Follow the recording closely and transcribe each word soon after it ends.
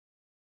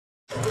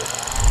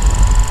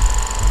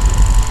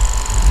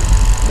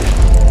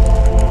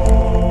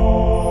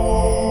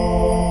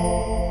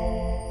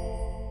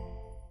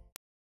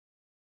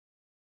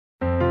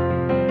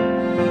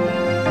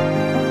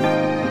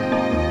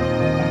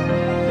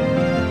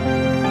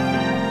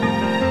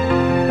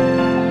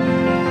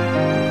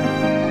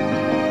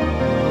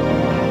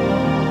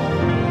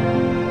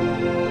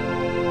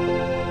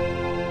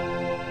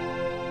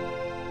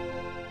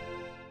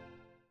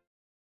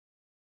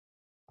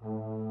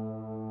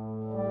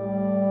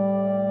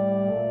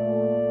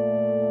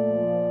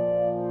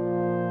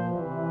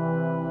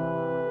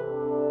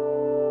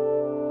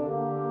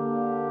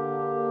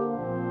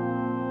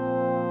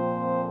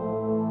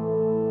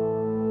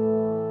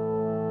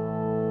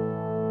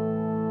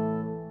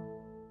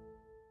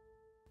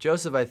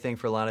Joseph, I think,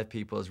 for a lot of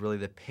people, is really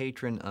the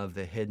patron of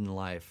the hidden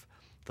life,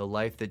 the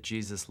life that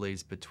Jesus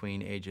leads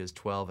between ages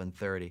 12 and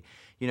 30.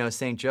 You know,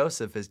 St.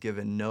 Joseph is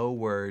given no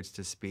words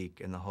to speak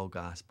in the whole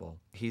gospel.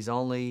 He's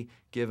only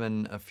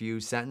given a few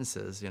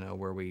sentences, you know,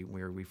 where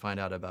we find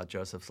out about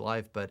Joseph's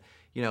life, but,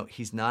 you know,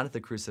 he's not at the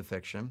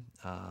crucifixion.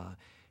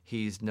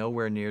 He's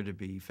nowhere near to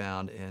be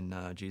found in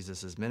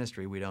Jesus'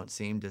 ministry. We don't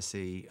seem to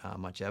see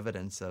much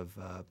evidence of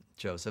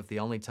Joseph. The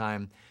only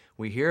time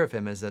we hear of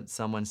him is that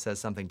someone says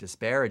something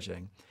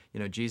disparaging. You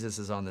know, Jesus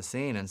is on the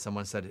scene and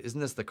someone said, "Isn't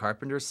this the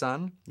carpenter's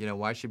son? You know,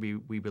 why should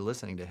we be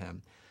listening to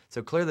him?"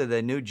 So clearly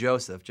they knew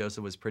Joseph.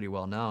 Joseph was pretty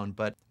well known,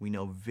 but we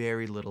know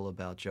very little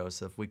about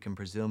Joseph. We can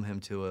presume him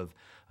to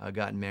have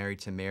gotten married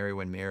to Mary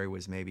when Mary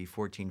was maybe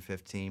 14,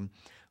 15,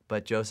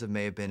 but Joseph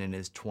may have been in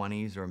his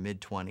 20s or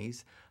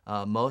mid-20s.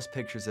 Most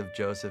pictures of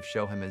Joseph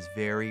show him as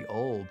very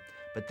old,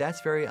 but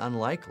that's very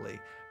unlikely.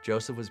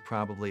 Joseph was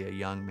probably a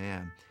young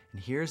man.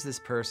 And here's this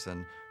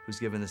person who's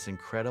given this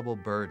incredible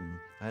burden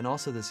and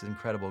also this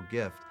incredible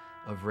gift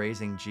of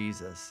raising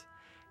Jesus.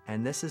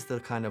 And this is the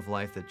kind of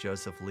life that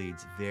Joseph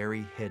leads,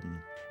 very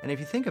hidden. And if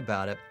you think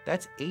about it,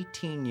 that's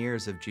 18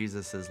 years of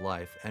Jesus'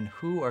 life. And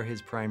who are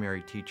his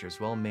primary teachers?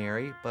 Well,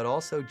 Mary, but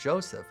also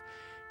Joseph.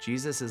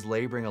 Jesus is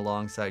laboring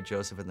alongside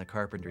Joseph in the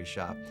carpentry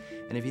shop.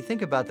 And if you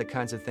think about the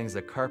kinds of things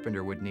a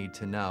carpenter would need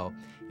to know,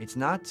 it's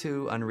not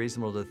too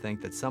unreasonable to think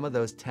that some of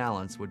those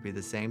talents would be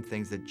the same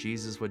things that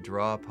Jesus would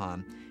draw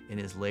upon in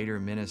his later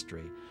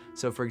ministry.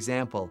 So for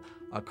example,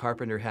 a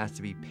carpenter has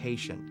to be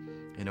patient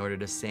in order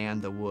to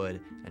sand the wood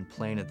and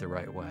plane it the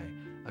right way.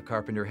 A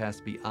carpenter has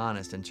to be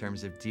honest in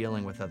terms of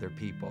dealing with other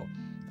people.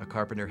 A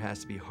carpenter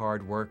has to be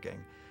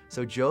hardworking.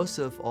 So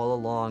Joseph all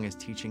along is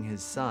teaching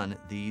his son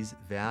these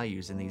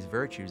values and these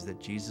virtues that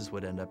Jesus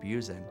would end up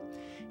using.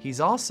 He's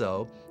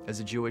also, as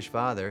a Jewish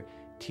father,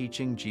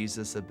 teaching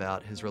Jesus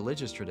about his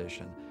religious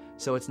tradition.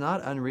 So it's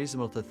not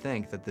unreasonable to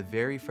think that the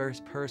very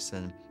first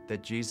person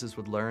that Jesus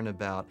would learn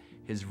about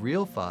his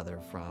real father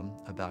from,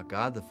 about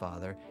God the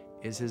Father,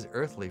 is his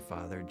earthly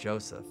father,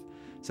 Joseph.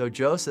 So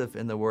Joseph,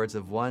 in the words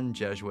of one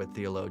Jesuit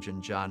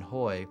theologian, John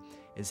Hoy,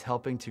 is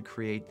helping to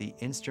create the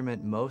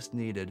instrument most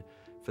needed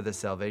for the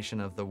salvation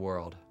of the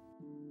world.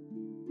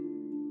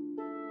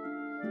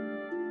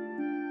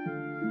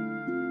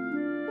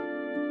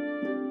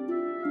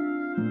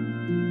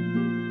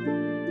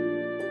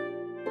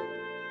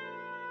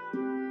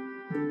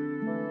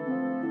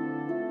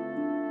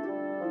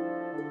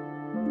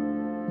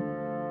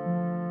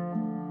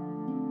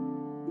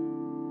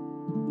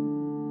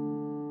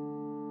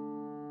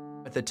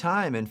 At the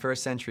time, in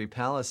first century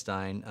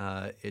Palestine,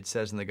 it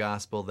says in the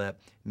gospel that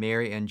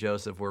Mary and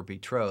Joseph were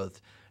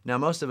betrothed. Now,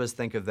 most of us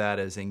think of that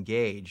as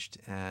engaged,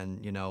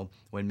 and, you know,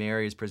 when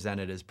Mary is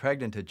presented as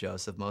pregnant to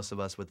Joseph, most of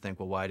us would think,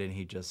 well, why didn't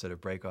he just sort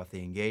of break off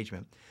the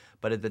engagement?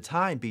 But at the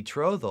time,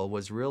 betrothal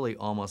was really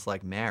almost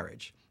like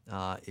marriage.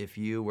 If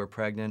you were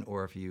pregnant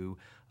or if you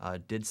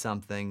did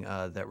something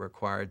that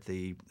required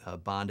the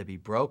bond to be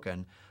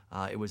broken,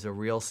 it was a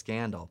real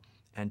scandal.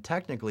 And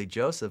technically,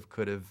 Joseph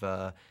could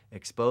have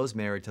exposed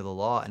Mary to the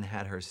law and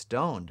had her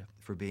stoned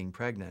for being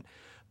pregnant.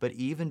 But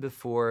even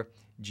before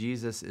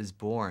Jesus is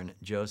born,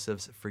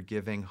 Joseph's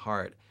forgiving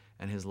heart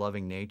and his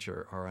loving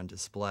nature are on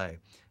display.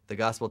 The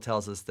gospel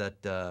tells us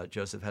that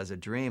Joseph has a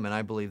dream, and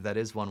I believe that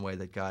is one way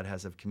that God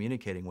has of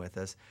communicating with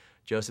us.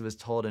 Joseph is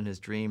told in his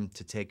dream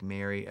to take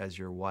Mary as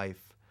your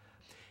wife.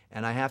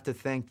 And I have to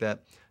think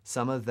that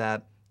some of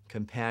that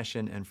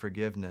compassion and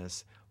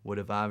forgiveness would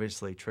have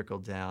obviously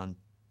trickled down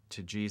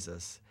to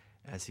Jesus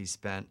as he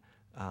spent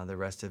the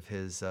rest of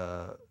his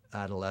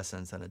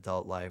adolescence and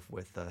adult life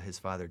with his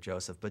father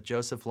Joseph. But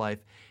Joseph's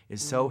life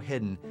is so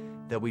hidden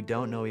that we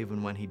don't know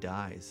even when he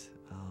dies.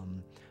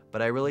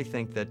 But I really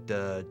think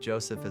that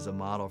Joseph is a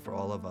model for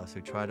all of us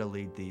who try to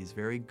lead these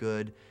very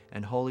good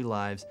and holy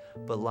lives,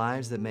 but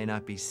lives that may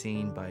not be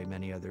seen by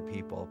many other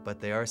people,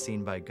 but they are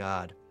seen by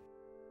God.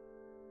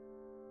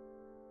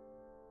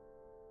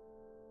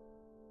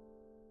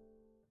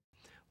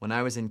 When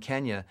I was in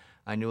Kenya,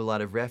 I knew a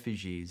lot of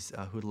refugees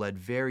who led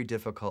very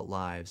difficult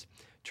lives,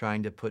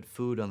 trying to put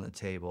food on the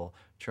table,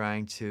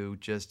 trying to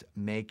just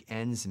make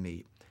ends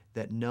meet,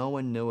 that no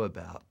one knew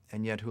about,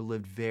 and yet who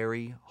lived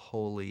very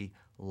holy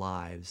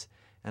lives.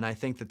 And I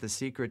think that the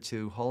secret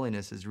to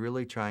holiness is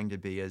really trying to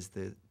be, as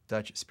the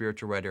Dutch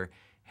spiritual writer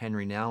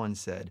Henry Nouwen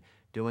said,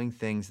 doing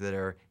things that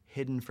are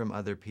hidden from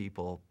other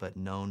people but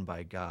known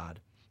by God.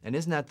 And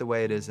isn't that the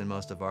way it is in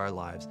most of our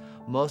lives?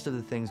 Most of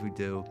the things we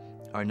do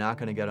are not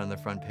going to get on the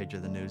front page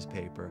of the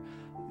newspaper.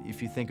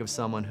 If you think of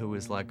someone who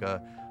is like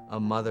a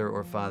mother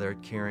or father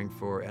caring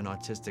for an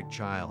autistic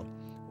child,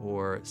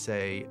 or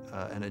say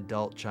an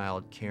adult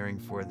child caring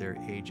for their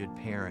aged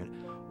parent,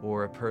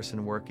 or a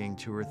person working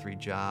 2 or 3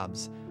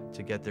 jobs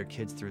to get their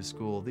kids through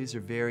school, these are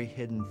very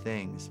hidden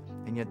things,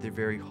 and yet they're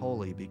very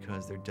holy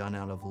because they're done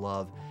out of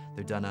love,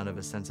 they're done out of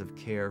a sense of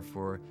care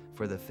for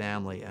the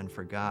family and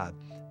for God.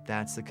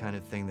 That's the kind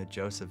of thing that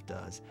Joseph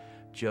does.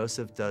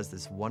 Joseph does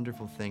this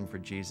wonderful thing for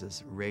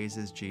Jesus,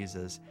 raises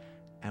Jesus,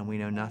 and we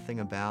know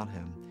nothing about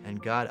him.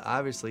 And God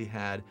obviously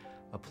had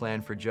a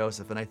plan for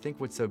Joseph. And I think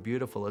what's so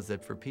beautiful is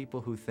that for people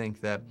who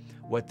think that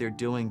what they're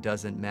doing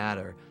doesn't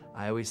matter,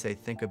 I always say,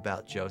 think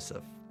about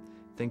Joseph.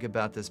 Think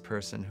about this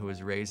person who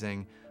is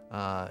raising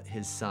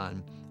his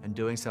son and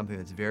doing something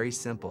that's very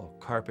simple,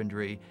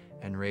 carpentry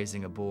and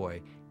raising a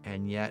boy,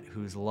 and yet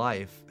whose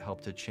life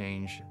helped to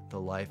change the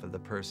life of the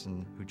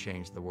person who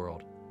changed the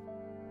world.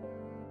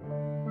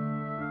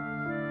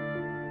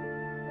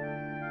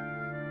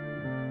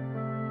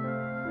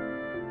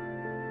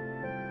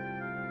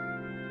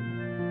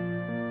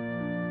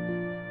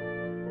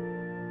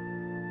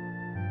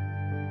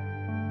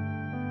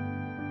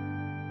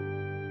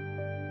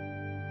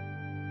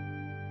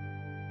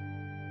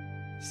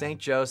 St.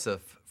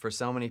 Joseph, for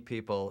so many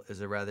people,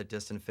 is a rather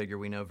distant figure.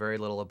 We know very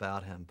little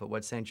about him. But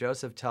what St.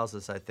 Joseph tells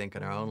us, I think,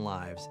 in our own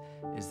lives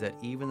is that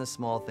even the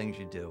small things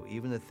you do,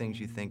 even the things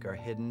you think are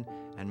hidden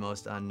and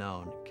most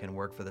unknown, can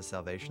work for the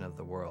salvation of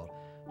the world.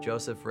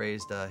 Joseph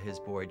raised his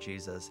boy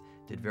Jesus,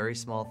 did very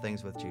small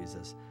things with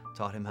Jesus,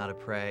 taught him how to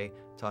pray,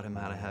 taught him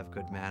how to have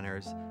good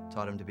manners,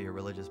 taught him to be a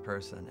religious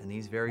person. And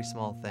these very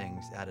small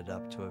things added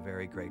up to a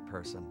very great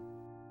person.